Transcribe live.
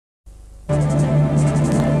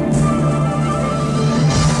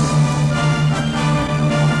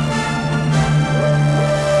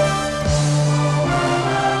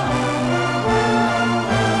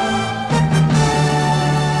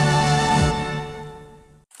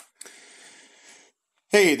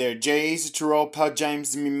Hey there, Jays. It's your old pal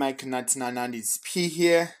James, and me making 1990s P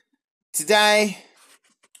here. Today,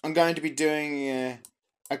 I'm going to be doing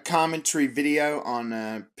a commentary video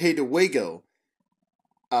on Peter Wiggle,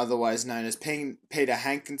 otherwise known as Peter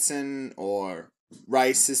Hankinson or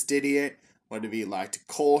Racist Idiot, whatever you like to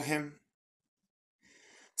call him.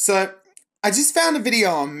 So, I just found a video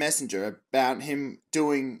on Messenger about him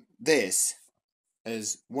doing this,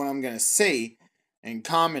 as what I'm going to see, and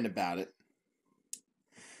comment about it.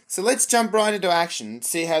 So let's jump right into action and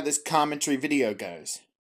see how this commentary video goes.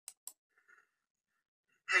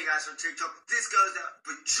 Hey guys from TikTok, this goes out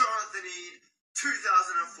for Jonathan Eade,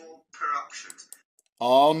 2004 Productions.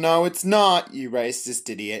 Oh no, it's not, you racist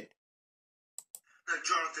idiot. Now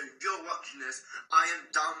Jonathan, if you're watching this, I am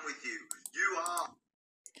done with you. You are.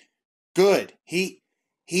 Good. He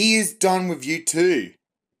is done with you too,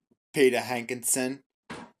 Peter Hankinson.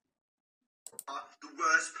 The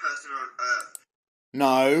worst person on earth.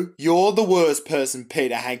 No, you're the worst person,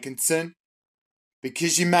 Peter Hankinson.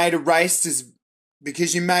 Because you made a racist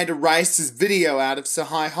video out of Sir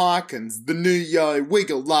Harkins, the new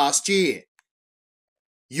Wiggle last year.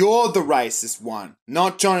 You're the racist one,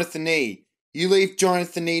 not Jonathan Eade. You leave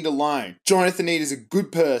Jonathan Eade alone. Jonathan Eade is a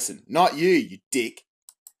good person, not you, you dick.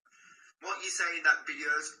 What you say in that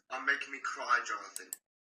videos are making me cry, Jonathan.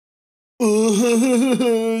 You're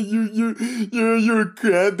a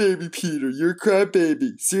crybaby, Peter. You're a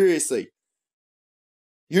crybaby. Seriously.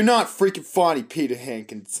 You're not freaking funny, Peter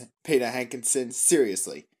Hankinson.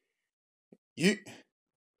 Seriously. You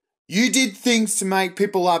did things to make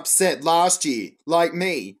people upset last year, like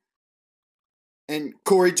me. And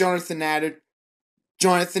Corey Jonathan added,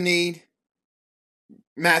 Jonathan Eade,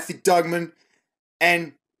 Matthew Dugman,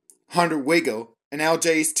 and Hunter Wiggle, and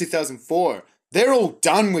LJ's 2004. They're all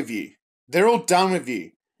done with you. They're all done with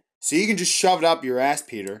you. So you can just shove it up your ass,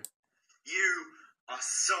 Peter. You are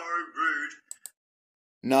so rude.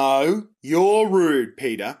 No, you're rude,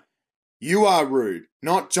 Peter. You are rude,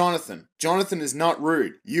 not Jonathan. Jonathan is not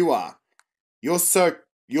rude. You are. You're so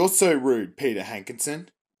rude, Peter Hankinson.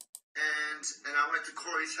 And I went to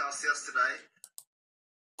Corey's house yesterday.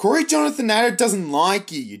 Corey Jonathan Adder doesn't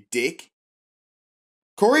like you, you dick.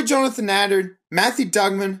 Corey Jonathan Adder, Matthew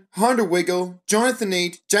Dugman, Hunter Wiggle, Jonathan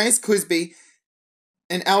Eade, James Quisby,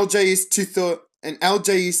 and LJ's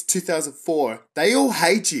 2004, they all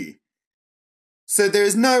hate you. So there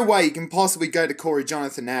is no way you can possibly go to Corey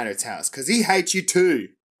Jonathan Adder's house, because he hates you too.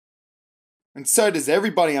 And so does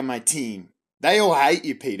everybody on my team. They all hate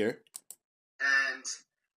you, Peter. And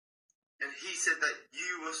he said that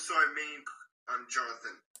you were so mean on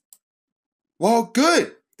Jonathan. Well,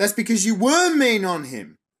 good. That's because you were mean on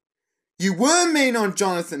him. You were mean on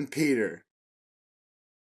Jonathan, Peter.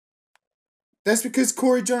 That's because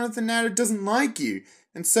Corey Jonathan Adder doesn't like you.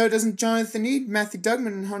 And so doesn't Jonathan Eade, Matthew Dugman,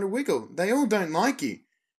 and Hunter Wiggle. They all don't like you.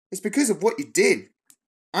 It's because of what you did.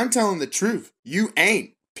 I'm telling the truth. You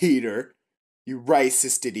ain't, Peter. You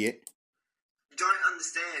racist idiot. You don't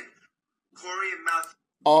understand. Corey and Matthew...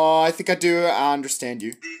 Oh, I think I do. I understand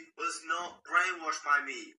you. ...was not brainwashed by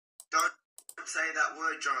me. Don't say that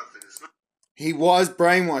word, Jonathan. It's not... He was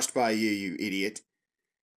brainwashed by you, you idiot.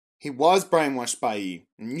 He was brainwashed by you,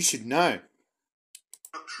 and you should know.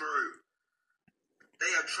 Not true.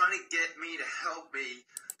 They are trying to get me to help me.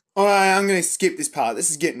 Alright, I'm gonna skip this part.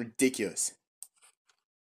 This is getting ridiculous.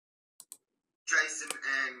 Jason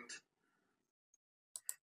and...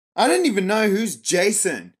 I don't even know who's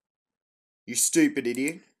Jason. You stupid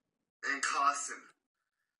idiot. And Carson.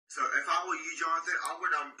 So if I were you, Jonathan, I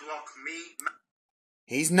would unblock me.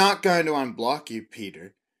 He's not going to unblock you,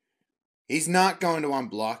 Peter. He's not going to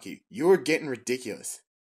unblock you. You're getting ridiculous.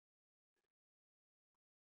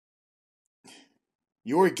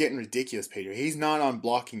 You're getting ridiculous, Peter. He's not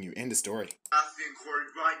unblocking you. End of story. Matthew and Corey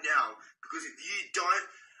right now. Because if you don't,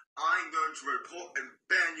 I'm going to report and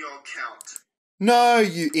ban your account. No,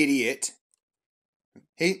 you idiot.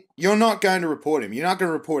 You're not going to report him. You're not going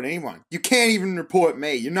to report anyone. You can't even report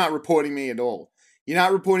me. You're not reporting me at all. You're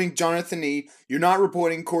not reporting Jonathan Eade. You're not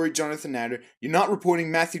reporting Corey Jonathan Adder. You're not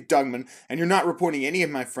reporting Matthew Dugman. And you're not reporting any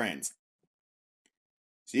of my friends.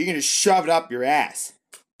 So you can just shove it up your ass,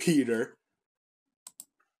 Peter.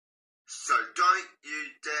 So don't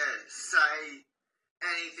you dare say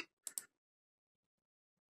anything.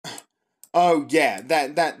 Oh yeah,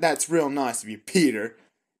 that's real nice of you, Peter.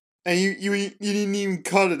 And you didn't even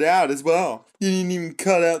cut it out as well. You didn't even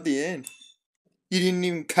cut out the end. You didn't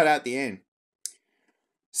even cut out the end.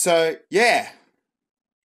 So, yeah.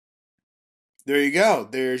 There you go.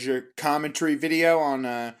 There's your commentary video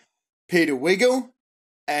on Peter Wiggle.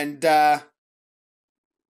 And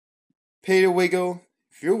Peter Wiggle,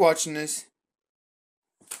 if you're watching this,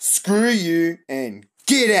 screw you and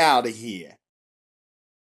get out of here.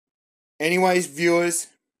 Anyways, viewers,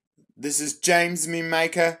 this is James Meme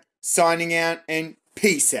Maker signing out and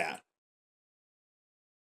peace out.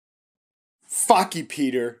 Fuck you,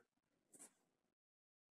 Peter.